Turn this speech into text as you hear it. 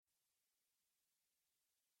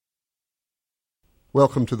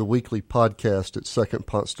Welcome to the weekly podcast at Second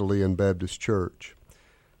Ponce de Leon Baptist Church.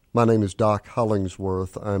 My name is Doc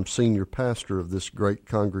Hollingsworth. I'm senior pastor of this great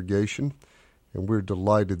congregation, and we're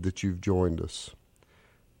delighted that you've joined us.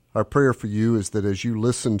 Our prayer for you is that as you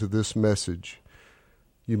listen to this message,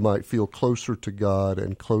 you might feel closer to God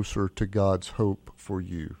and closer to God's hope for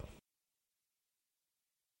you.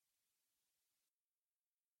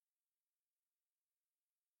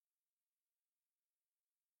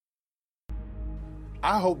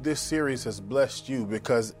 I hope this series has blessed you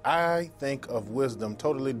because I think of wisdom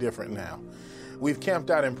totally different now. We've camped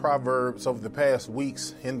out in Proverbs over the past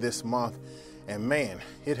weeks in this month, and man,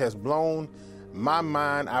 it has blown my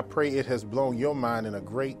mind. I pray it has blown your mind in a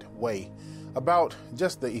great way about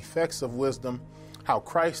just the effects of wisdom, how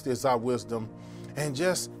Christ is our wisdom, and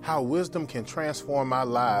just how wisdom can transform our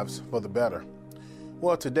lives for the better.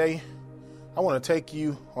 Well, today, I want to take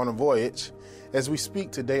you on a voyage as we speak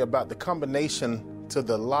today about the combination to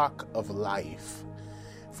the lock of life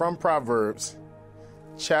from Proverbs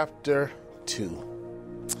chapter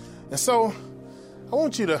 2. And so I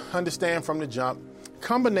want you to understand from the jump,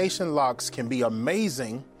 combination locks can be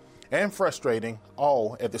amazing and frustrating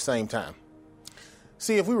all at the same time.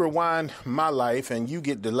 See, if we rewind my life and you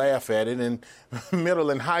get to laugh at it, in middle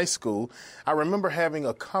and high school, I remember having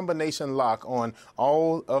a combination lock on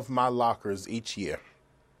all of my lockers each year.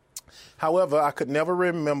 However, I could never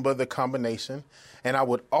remember the combination, and I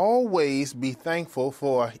would always be thankful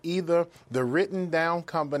for either the written down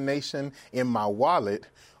combination in my wallet,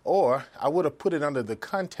 or I would have put it under the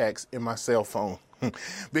contacts in my cell phone.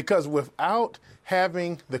 Because without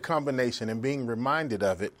having the combination and being reminded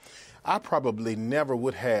of it, I probably never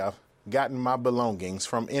would have gotten my belongings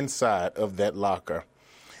from inside of that locker.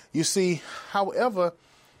 You see, however,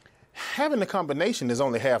 having the combination is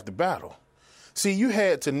only half the battle. See, you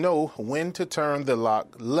had to know when to turn the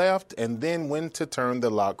lock left and then when to turn the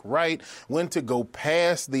lock right, when to go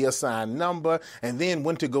past the assigned number, and then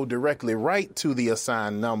when to go directly right to the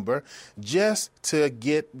assigned number just to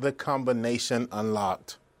get the combination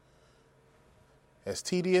unlocked. As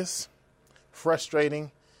tedious,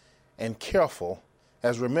 frustrating, and careful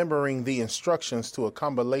as remembering the instructions to a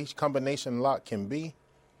combination lock can be,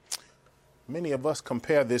 many of us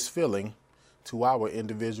compare this feeling to our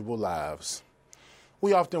individual lives.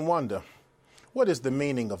 We often wonder, what is the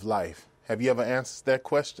meaning of life? Have you ever answered that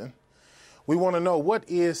question? We want to know, what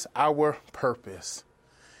is our purpose?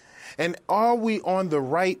 And are we on the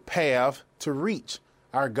right path to reach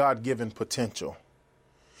our God-given potential?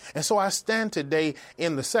 And so I stand today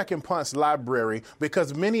in the Second Ponce Library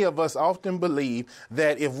because many of us often believe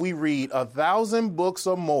that if we read 1,000 books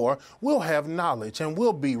or more, we'll have knowledge and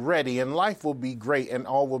we'll be ready and life will be great and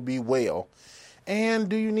all will be well. And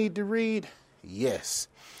do you need to read? Yes.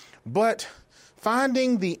 But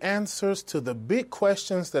finding the answers to the big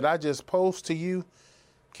questions that I just posed to you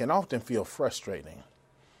can often feel frustrating.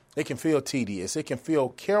 It can feel tedious. It can feel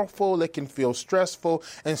careful. It can feel stressful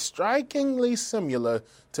and strikingly similar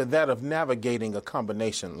to that of navigating a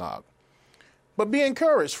combination lock. But be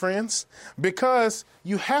encouraged, friends, because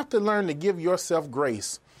you have to learn to give yourself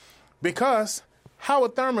grace. Because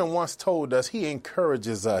Howard Thurman once told us, he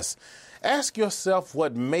encourages us, ask yourself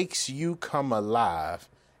what makes you come alive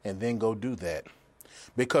and then go do that.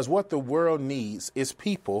 Because what the world needs is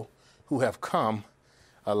people who have come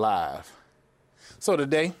alive. So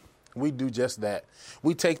today, we do just that.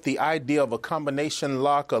 We take the idea of a combination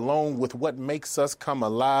lock along with what makes us come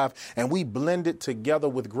alive, and we blend it together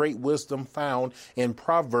with great wisdom found in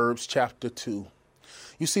Proverbs chapter 2.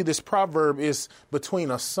 You see, this proverb is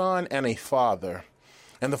between a son and a father.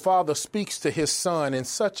 And the father speaks to his son in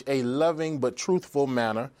such a loving but truthful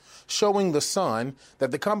manner, showing the son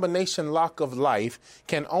that the combination lock of life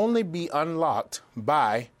can only be unlocked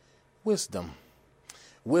by wisdom.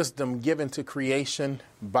 Wisdom given to creation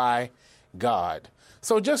by God.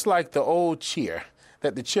 So just like the old cheer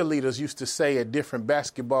that the cheerleaders used to say at different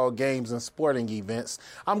basketball games and sporting events,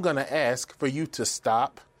 I'm going to ask for you to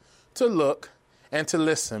stop, to look, and to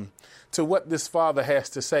listen to what this father has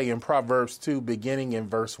to say in Proverbs 2, beginning in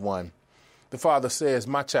verse 1. The father says,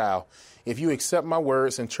 my child, if you accept my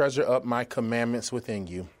words and treasure up my commandments within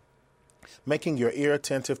you, making your ear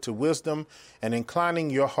attentive to wisdom and inclining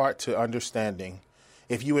your heart to understanding,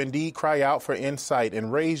 if you indeed cry out for insight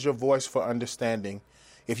and raise your voice for understanding,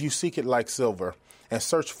 if you seek it like silver and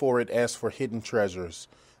search for it as for hidden treasures,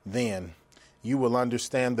 then you will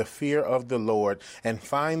understand the fear of the Lord and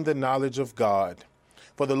find the knowledge of God.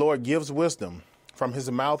 For the Lord gives wisdom. From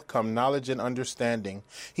his mouth come knowledge and understanding.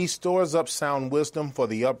 He stores up sound wisdom for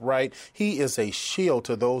the upright. He is a shield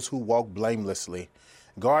to those who walk blamelessly.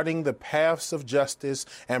 guarding the paths of justice,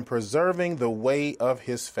 and preserving the way of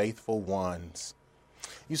his faithful ones.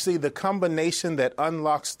 You see, the combination that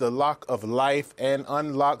unlocks the lock of life and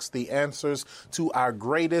unlocks the answers to our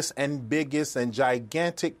greatest and biggest and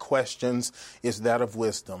gigantic questions is that of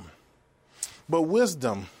wisdom. But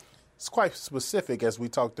wisdom is quite specific, as we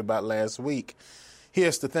talked about last week.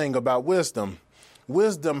 Here's the thing about wisdom.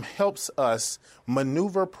 Wisdom helps us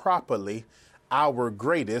maneuver properly our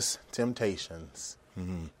greatest temptations.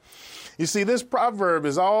 You see, this proverb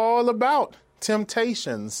is all about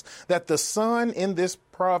temptations that the son in this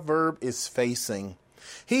proverb is facing.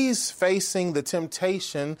 He's facing the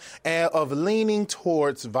temptation of leaning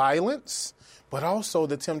towards violence, but also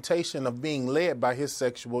the temptation of being led by his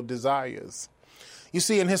sexual desires. You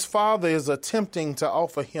see, and his father is attempting to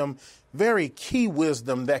offer him very key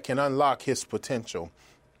wisdom that can unlock his potential.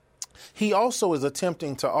 He also is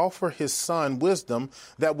attempting to offer his son wisdom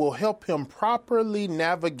that will help him properly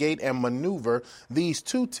navigate and maneuver these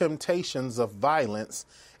two temptations of violence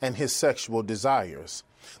and his sexual desires.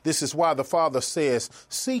 This is why the father says,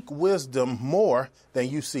 seek wisdom more than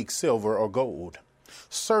you seek silver or gold.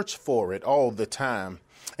 Search for it all the time.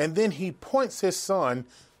 And then he points his son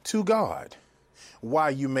to God. Why,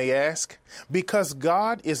 you may ask? Because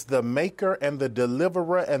God is the maker and the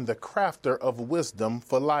deliverer and the crafter of wisdom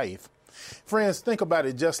for life. Friends, think about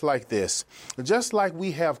it just like this. Just like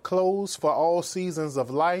we have clothes for all seasons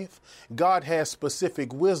of life, God has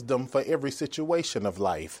specific wisdom for every situation of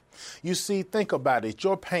life. You see, think about it.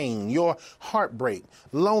 Your pain, your heartbreak,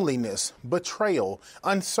 loneliness, betrayal,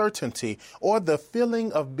 uncertainty, or the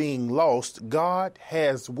feeling of being lost, God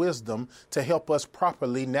has wisdom to help us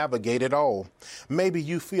properly navigate it all. Maybe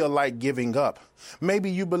you feel like giving up. Maybe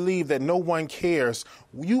you believe that no one cares.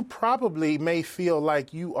 You probably may feel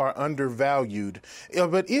like you are undervalued.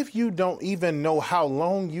 But if you don't even know how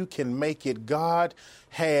long you can make it, God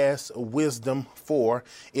has wisdom for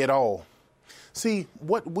it all. See,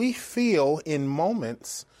 what we feel in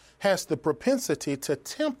moments has the propensity to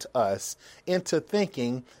tempt us into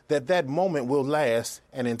thinking that that moment will last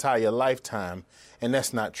an entire lifetime. And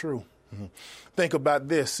that's not true. Think about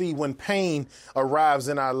this. See, when pain arrives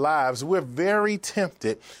in our lives, we're very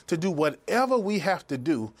tempted to do whatever we have to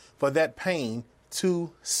do for that pain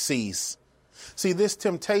to cease. See, this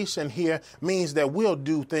temptation here means that we'll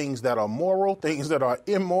do things that are moral, things that are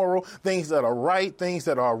immoral, things that are right, things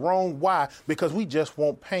that are wrong. Why? Because we just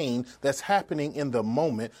want pain that's happening in the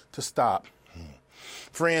moment to stop.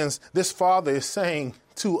 Friends, this father is saying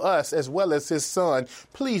to us as well as his son,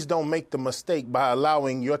 please don't make the mistake by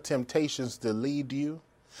allowing your temptations to lead you.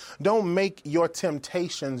 Don't make your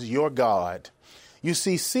temptations your God. You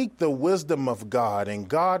see, seek the wisdom of God, and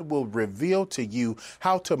God will reveal to you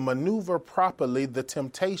how to maneuver properly the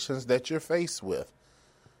temptations that you're faced with.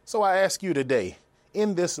 So I ask you today,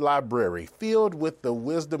 in this library filled with the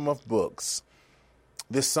wisdom of books,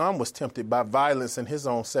 this son was tempted by violence and his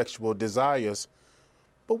own sexual desires.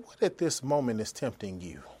 But what at this moment is tempting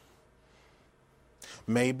you?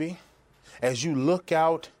 Maybe as you look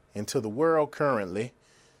out into the world currently,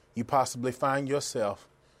 you possibly find yourself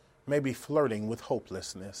maybe flirting with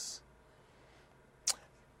hopelessness.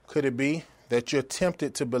 Could it be that you're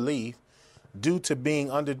tempted to believe, due to being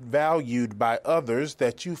undervalued by others,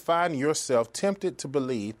 that you find yourself tempted to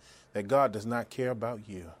believe that God does not care about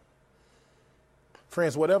you?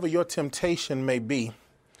 Friends, whatever your temptation may be,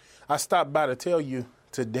 I stopped by to tell you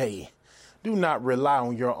today, do not rely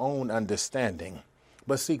on your own understanding,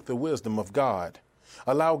 but seek the wisdom of God.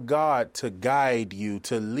 Allow God to guide you,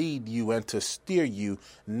 to lead you, and to steer you,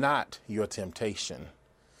 not your temptation.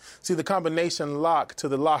 See, the combination lock to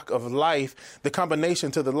the lock of life, the combination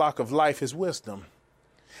to the lock of life is wisdom.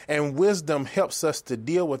 And wisdom helps us to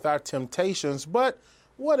deal with our temptations, but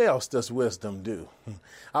what else does wisdom do?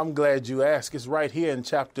 I'm glad you asked. It's right here in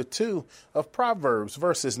chapter 2 of Proverbs,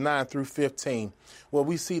 verses 9 through 15, where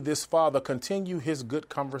we see this father continue his good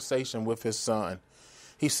conversation with his son.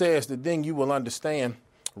 He says that then you will understand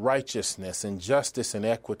righteousness and justice and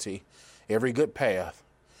equity, every good path.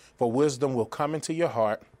 For wisdom will come into your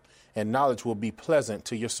heart, and knowledge will be pleasant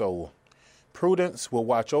to your soul. Prudence will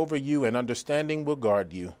watch over you, and understanding will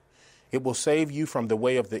guard you. It will save you from the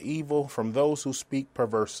way of the evil, from those who speak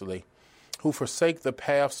perversely, who forsake the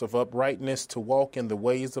paths of uprightness to walk in the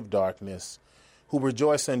ways of darkness, who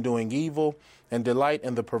rejoice in doing evil and delight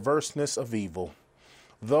in the perverseness of evil.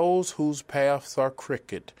 Those whose paths are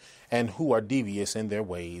crooked and who are devious in their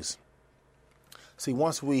ways. See,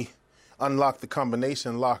 once we unlock the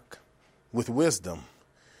combination lock with wisdom,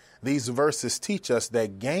 these verses teach us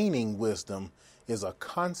that gaining wisdom is a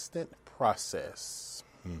constant process.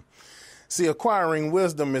 See, acquiring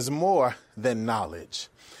wisdom is more than knowledge.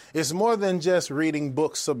 It's more than just reading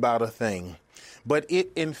books about a thing, but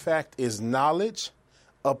it, in fact, is knowledge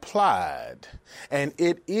applied. And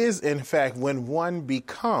it is, in fact, when one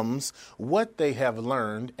becomes what they have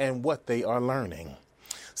learned and what they are learning.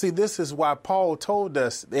 See, this is why Paul told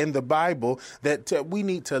us in the Bible that we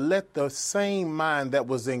need to let the same mind that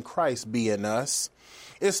was in Christ be in us.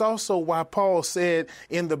 It's also why Paul said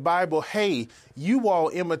in the Bible, hey, you all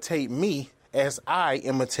imitate me as I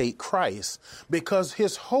imitate Christ, because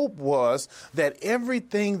his hope was that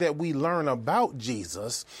everything that we learn about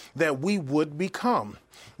Jesus, that we would become.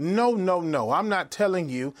 No. I'm not telling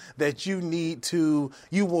you that you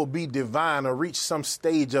will be divine or reach some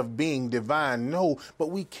stage of being divine. No,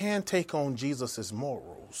 but we can take on Jesus's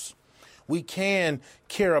morals. We can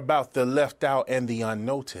care about the left out and the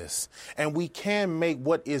unnoticed. And we can make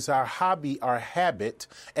what is our hobby our habit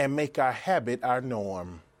and make our habit our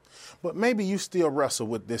norm. But maybe you still wrestle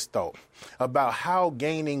with this thought about how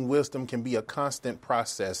gaining wisdom can be a constant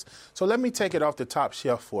process. So let me take it off the top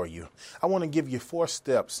shelf for you. I want to give you 4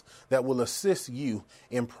 steps that will assist you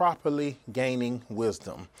in properly gaining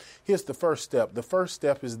wisdom. Here's the first step. The first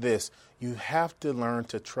step is this. You have to learn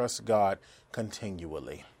to trust God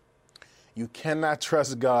continually. You cannot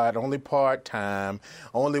trust God only part-time,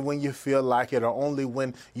 only when you feel like it, or only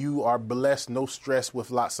when you are blessed, no stress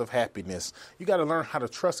with lots of happiness. You got to learn how to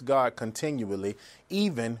trust God continually,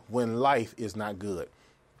 even when life is not good.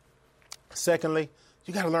 Secondly,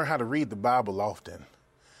 you got to learn how to read the Bible often.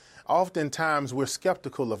 Oftentimes, we're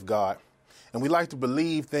skeptical of God, and we like to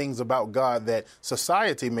believe things about God that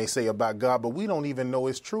society may say about God, but we don't even know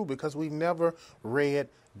it's true because we've never read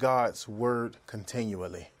God's word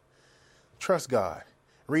continually. Trust God.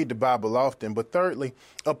 Read the Bible often. But thirdly,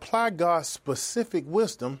 apply God's specific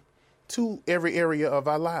wisdom to every area of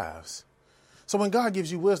our lives. So when God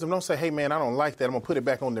gives you wisdom, don't say, hey, man, I don't like that. I'm going to put it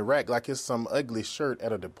back on the rack like it's some ugly shirt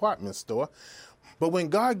at a department store. But when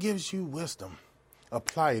God gives you wisdom,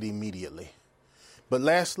 apply it immediately. But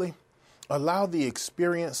lastly, allow the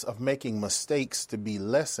experience of making mistakes to be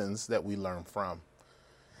lessons that we learn from.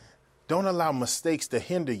 Don't allow mistakes to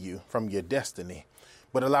hinder you from your destiny,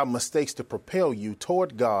 but allow mistakes to propel you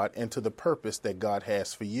toward God and to the purpose that God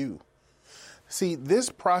has for you. See, this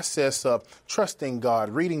process of trusting God,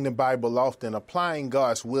 reading the Bible often, applying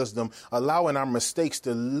God's wisdom, allowing our mistakes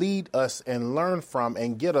to lead us and learn from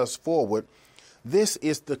and get us forward, this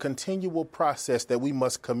is the continual process that we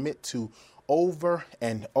must commit to over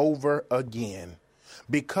and over again.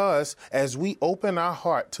 Because as we open our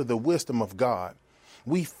heart to the wisdom of God,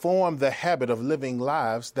 we form the habit of living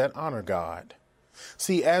lives that honor God.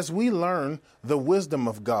 See, as we learn the wisdom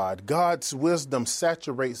of God, God's wisdom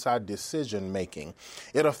saturates our decision making.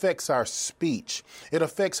 It affects our speech. It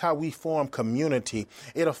affects how we form community.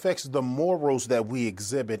 It affects the morals that we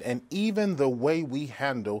exhibit and even the way we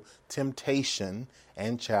handle temptation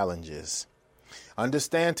and challenges.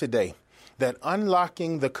 Understand today that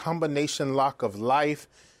unlocking the combination lock of life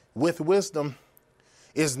with wisdom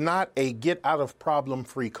is not a get out of problem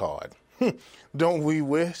free card. Don't we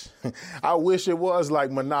wish? I wish it was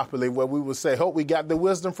like Monopoly, where we would say, hope we got the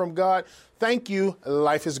wisdom from God. Thank you.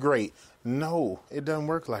 Life is great. No, it doesn't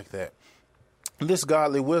work like that. This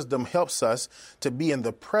godly wisdom helps us to be in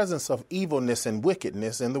the presence of evilness and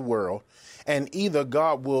wickedness in the world. And either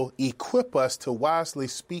God will equip us to wisely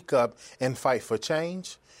speak up and fight for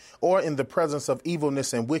change, or in the presence of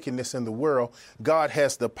evilness and wickedness in the world, God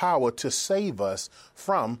has the power to save us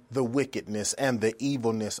from the wickedness and the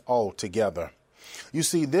evilness altogether. You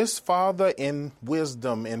see, this father in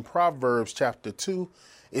wisdom in Proverbs chapter 2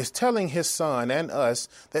 is telling his son and us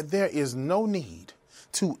that there is no need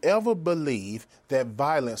to ever believe that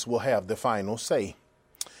violence will have the final say.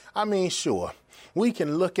 I mean, sure, we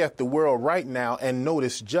can look at the world right now and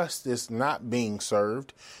notice justice not being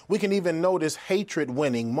served. We can even notice hatred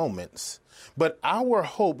winning moments. But our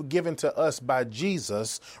hope given to us by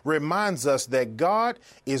Jesus reminds us that God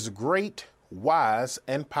is great, wise,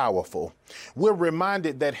 and powerful. We're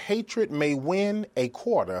reminded that hatred may win a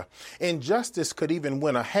quarter, injustice could even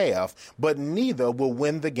win a half, but neither will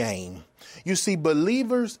win the game. You see,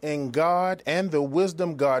 believers in God and the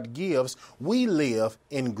wisdom God gives, we live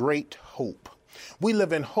in great hope. We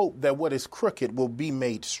live in hope that what is crooked will be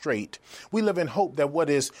made straight. We live in hope that what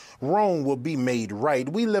is wrong will be made right.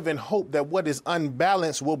 We live in hope that what is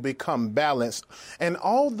unbalanced will become balanced. And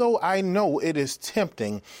although I know it is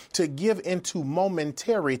tempting to give into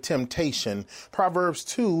momentary temptation, Proverbs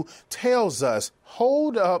 2 tells us,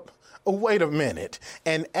 hold up, wait a minute,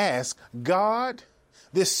 and ask, God,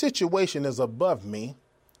 this situation is above me.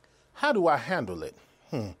 How do I handle it?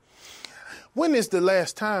 When is the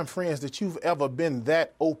last time, friends, that you've ever been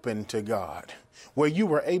that open to God, where you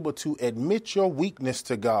were able to admit your weakness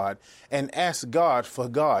to God and ask God for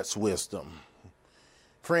God's wisdom?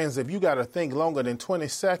 Friends, if you got to think longer than 20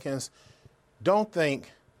 seconds, don't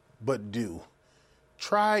think, but do.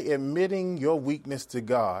 Try admitting your weakness to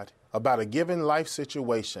God about a given life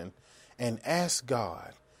situation and ask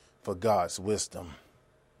God for God's wisdom.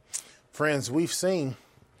 Friends, we've seen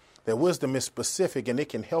that wisdom is specific and it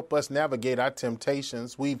can help us navigate our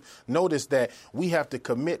temptations. We've noticed that we have to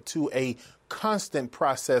commit to a constant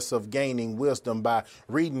process of gaining wisdom by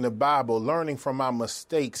reading the Bible, learning from our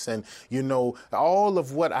mistakes, and, all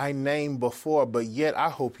of what I named before. But yet I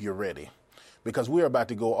hope you're ready, because we're about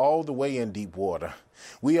to go all the way in deep water.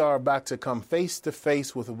 We are about to come face to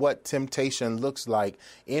face with what temptation looks like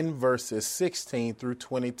in verses 16 through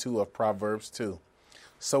 22 of Proverbs 2.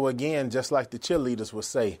 So again, just like the cheerleaders would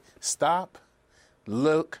say, stop,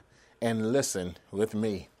 look, and listen with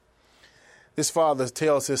me. This father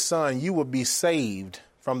tells his son, you will be saved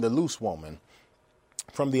from the loose woman,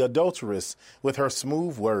 from the adulteress with her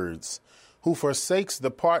smooth words, who forsakes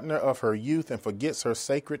the partner of her youth and forgets her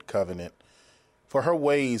sacred covenant. For her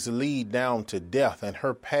ways lead down to death and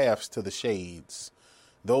her paths to the shades.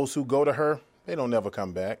 Those who go to her, they don't ever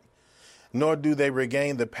come back, nor do they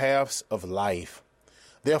regain the paths of life.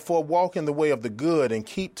 Therefore, walk in the way of the good and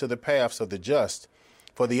keep to the paths of the just.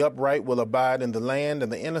 For the upright will abide in the land,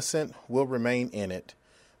 and the innocent will remain in it.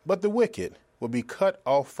 But the wicked will be cut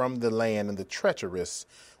off from the land, and the treacherous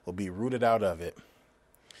will be rooted out of it.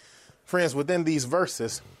 Friends, within these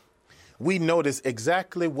verses, we notice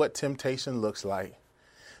exactly what temptation looks like.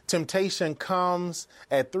 Temptation comes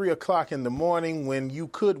at 3 o'clock in the morning when you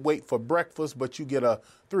could wait for breakfast, but you get a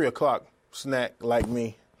 3 o'clock snack like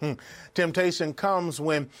me. Temptation comes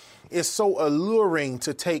when it's so alluring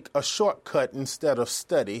to take a shortcut instead of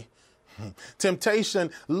study. Temptation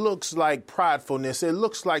looks like pridefulness. It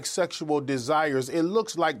looks like sexual desires. It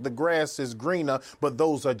looks like the grass is greener, but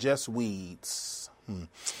those are just weeds.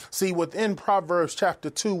 See, within Proverbs chapter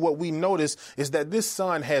 2, what we notice is that this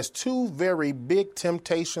son has two very big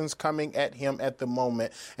temptations coming at him at the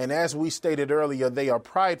moment. And as we stated earlier, they are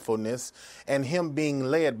pridefulness and him being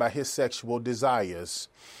led by his sexual desires.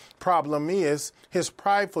 Problem is, his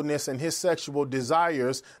pridefulness and his sexual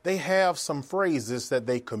desires, they have some phrases that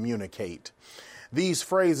they communicate. These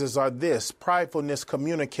phrases are this: pridefulness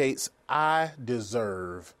communicates, I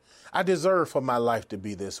deserve. I deserve for my life to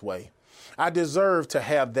be this way. I deserve to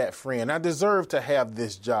have that friend. I deserve to have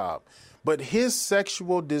this job. But his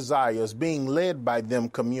sexual desires, being led by them,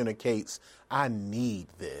 communicates, I need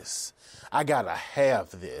this. I gotta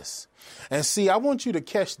have this. And see, I want you to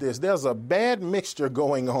catch this. There's a bad mixture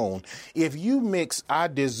going on. If you mix I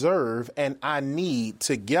deserve and I need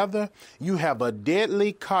together, you have a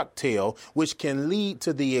deadly cocktail which can lead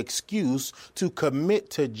to the excuse to commit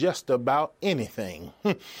to just about anything.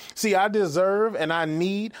 See, I deserve and I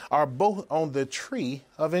need are both on the tree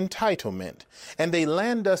of entitlement, and they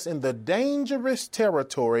land us in the dangerous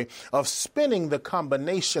territory of spinning the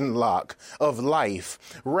combination lock of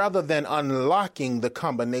life rather than unlocking the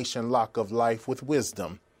combination lock of life with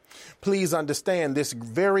wisdom. Please understand this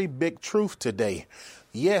very big truth today.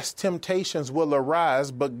 Yes, temptations will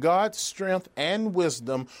arise, but God's strength and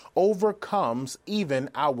wisdom overcomes even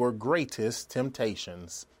our greatest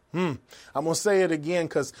temptations. I'm going to say it again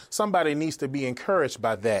because somebody needs to be encouraged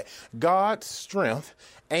by that. God's strength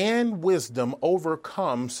and wisdom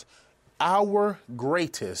overcomes our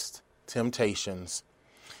greatest temptations.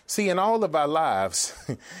 See, in all of our lives,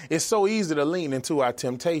 it's so easy to lean into our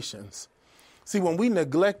temptations. See, when we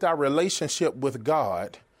neglect our relationship with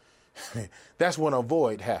God, that's when a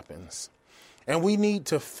void happens. And we need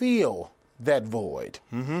to fill that void.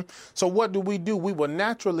 So what do? We will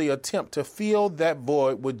naturally attempt to fill that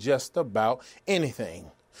void with just about anything.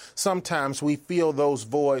 Sometimes we fill those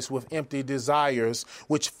voids with empty desires,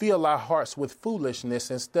 which fill our hearts with foolishness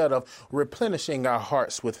instead of replenishing our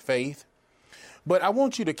hearts with faith. But I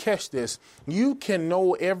want you to catch this. You can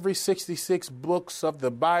know every 66 books of the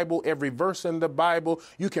Bible, every verse in the Bible.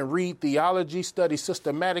 You can read theology, study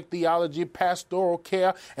systematic theology, pastoral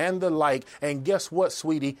care, and the like. And guess what,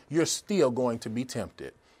 sweetie? You're still going to be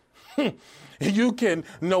tempted. You can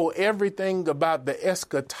know everything about the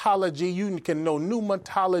eschatology. You can know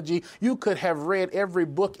pneumatology. You could have read every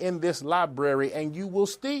book in this library, and you will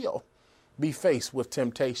still be faced with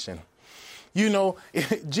temptation. You know,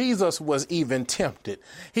 Jesus was even tempted.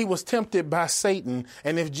 He was tempted by Satan.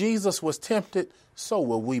 And if Jesus was tempted, so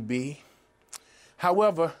will we be.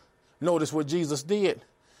 However, notice what Jesus did.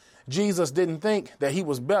 Jesus didn't think that he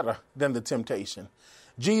was better than the temptation.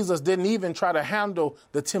 Jesus didn't even try to handle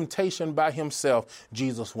the temptation by himself.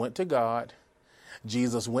 Jesus went to God.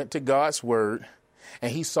 Jesus went to God's word,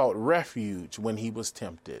 and he sought refuge when he was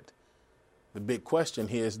tempted. The big question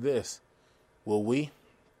here is this: will we?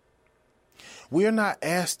 We are not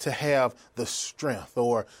asked to have the strength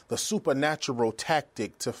or the supernatural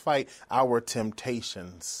tactic to fight our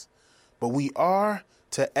temptations, but we are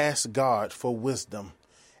to ask God for wisdom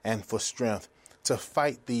and for strength to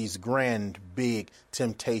fight these grand, big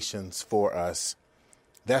temptations for us.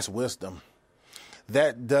 That's wisdom.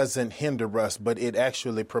 That doesn't hinder us, but it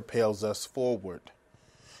actually propels us forward.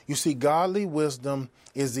 You see, godly wisdom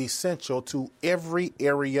is essential to every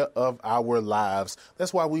area of our lives.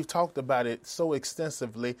 That's why we've talked about it so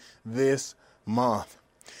extensively this month.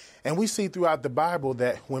 And we see throughout the Bible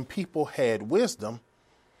that when people had wisdom,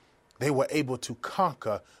 they were able to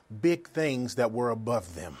conquer big things that were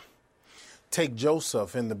above them. Take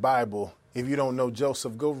Joseph in the Bible. If you don't know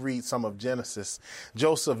Joseph, go read some of Genesis.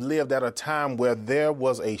 Joseph lived at a time where there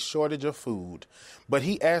was a shortage of food, but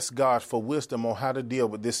he asked God for wisdom on how to deal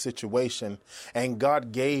with this situation. And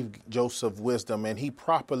God gave Joseph wisdom, and he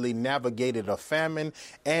properly navigated a famine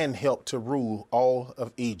and helped to rule all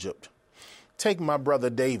of Egypt. Take my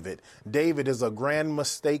brother David. David is a grand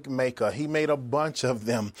mistake maker. He made a bunch of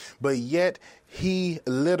them, but yet he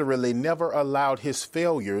literally never allowed his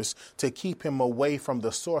failures to keep him away from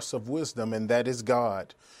the source of wisdom, and that is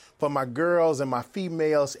God. For my girls and my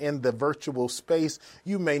females in the virtual space,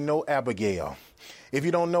 you may know Abigail. If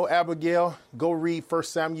you don't know Abigail, go read 1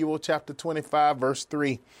 Samuel chapter 25, verse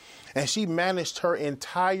 3. And she managed her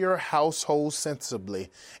entire household sensibly,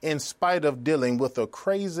 in spite of dealing with a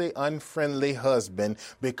crazy, unfriendly husband,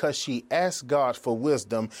 because she asked God for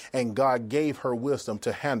wisdom, and God gave her wisdom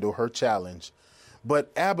to handle her challenge.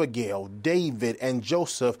 But Abigail, David, and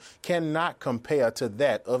Joseph cannot compare to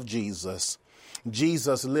that of Jesus.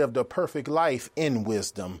 Jesus lived a perfect life in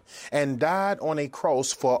wisdom and died on a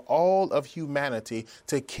cross for all of humanity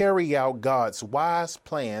to carry out God's wise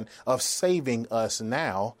plan of saving us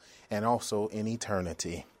now and also in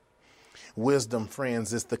eternity. Wisdom,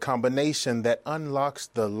 friends, is the combination that unlocks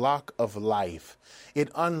the lock of life. It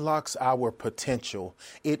unlocks our potential.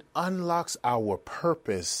 It unlocks our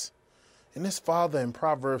purpose. And this father in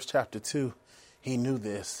Proverbs chapter 2, he knew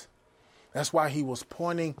this. That's why he was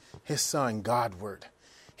pointing his son Godward.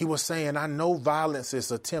 He was saying, I know violence is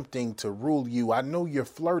attempting to rule you. I know you're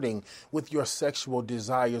flirting with your sexual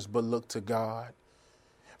desires, but look to God.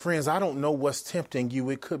 Friends, I don't know what's tempting you.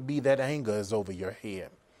 It could be that anger is over your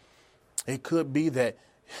head. It could be that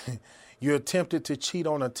you're tempted to cheat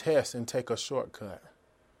on a test and take a shortcut.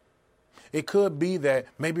 It could be that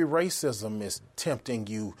maybe racism is tempting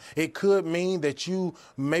you. It could mean that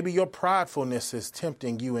maybe your pridefulness is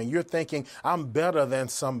tempting you and you're thinking, I'm better than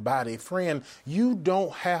somebody. Friend, you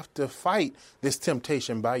don't have to fight this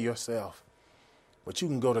temptation by yourself, but you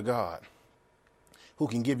can go to God, who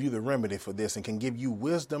can give you the remedy for this and can give you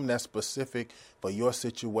wisdom that's specific for your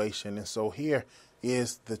situation. And so here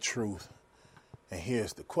is the truth. And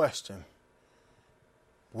here's the question.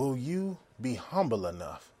 Will you be humble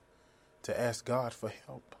enough to ask God for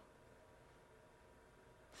help?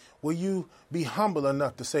 Will you be humble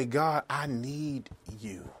enough to say, God, I need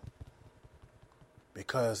you?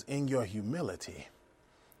 Because in your humility,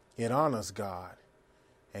 it honors God,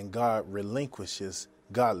 and God relinquishes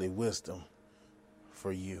godly wisdom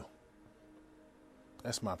for you.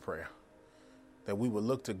 That's my prayer, that we will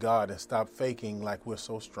look to God and stop faking like we're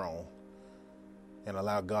so strong and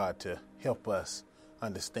allow God to help us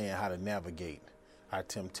understand how to navigate our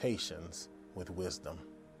temptations with wisdom.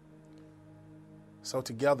 So our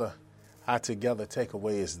together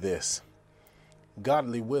takeaway is this.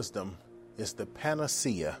 Godly wisdom is the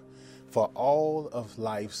panacea for all of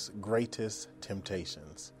life's greatest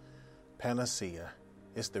temptations. Panacea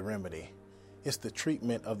is the remedy. It's the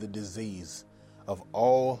treatment of the disease of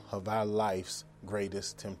all of our life's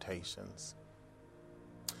greatest temptations.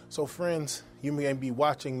 So friends, you may be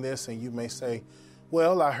watching this and you may say,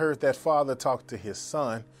 well, I heard that father talk to his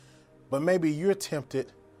son, but maybe you're tempted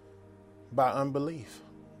by unbelief.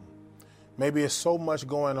 Maybe there's so much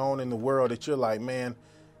going on in the world that you're like, man,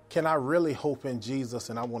 can I really hope in Jesus?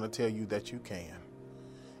 And I want to tell you that you can.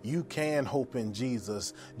 You can hope in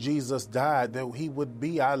Jesus. Jesus died that he would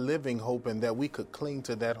be our living hope and that we could cling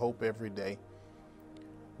to that hope every day.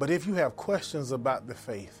 But if you have questions about the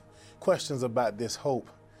faith, questions about this hope,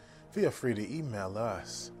 feel free to email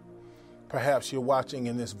us. Perhaps you're watching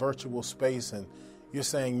in this virtual space and you're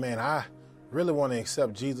saying, man, I really want to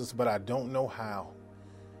accept Jesus, but I don't know how.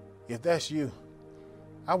 If that's you,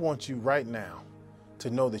 I want you right now to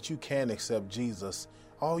know that you can accept Jesus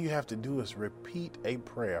All you have to do is repeat a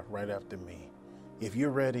prayer right after me. If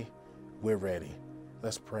you're ready, we're ready.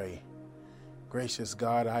 Let's pray. Gracious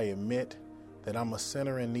God, I admit that I'm a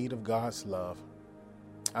sinner in need of God's love.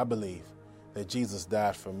 I believe that Jesus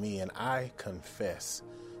died for me, and I confess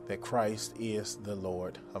that Christ is the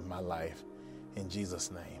Lord of my life. In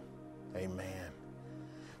Jesus' name, amen.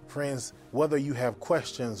 Friends, whether you have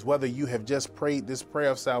questions, whether you have just prayed this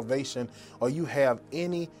prayer of salvation, or you have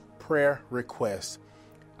any prayer requests,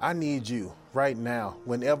 I need you right now,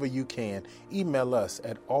 whenever you can, email us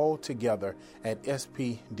at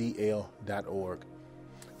alltogether@spdl.org.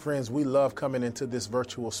 Friends, we love coming into this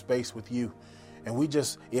virtual space with you. And we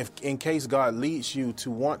just, if in case God leads you to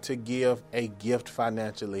want to give a gift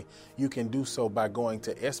financially, you can do so by going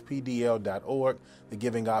to spdl.org. The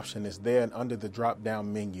giving option is there, and under the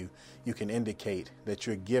drop-down menu, you can indicate that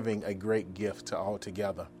you're giving a great gift to All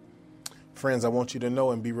Together. Friends, I want you to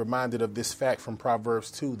know and be reminded of this fact from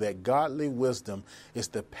Proverbs 2, that godly wisdom is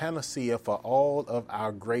the panacea for all of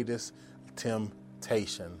our greatest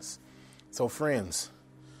temptations. So friends,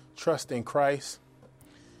 trust in Christ,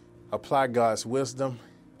 apply God's wisdom,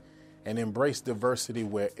 and embrace diversity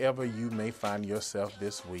wherever you may find yourself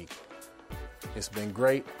this week. It's been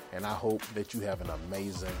great, and I hope that you have an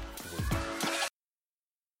amazing week.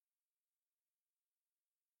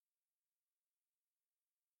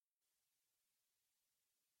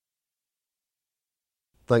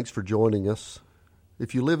 Thanks for joining us.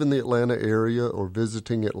 If you live in the Atlanta area or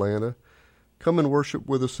visiting Atlanta, come and worship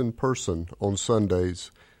with us in person on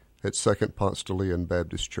Sundays at Second Ponce de Leon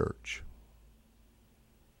Baptist Church.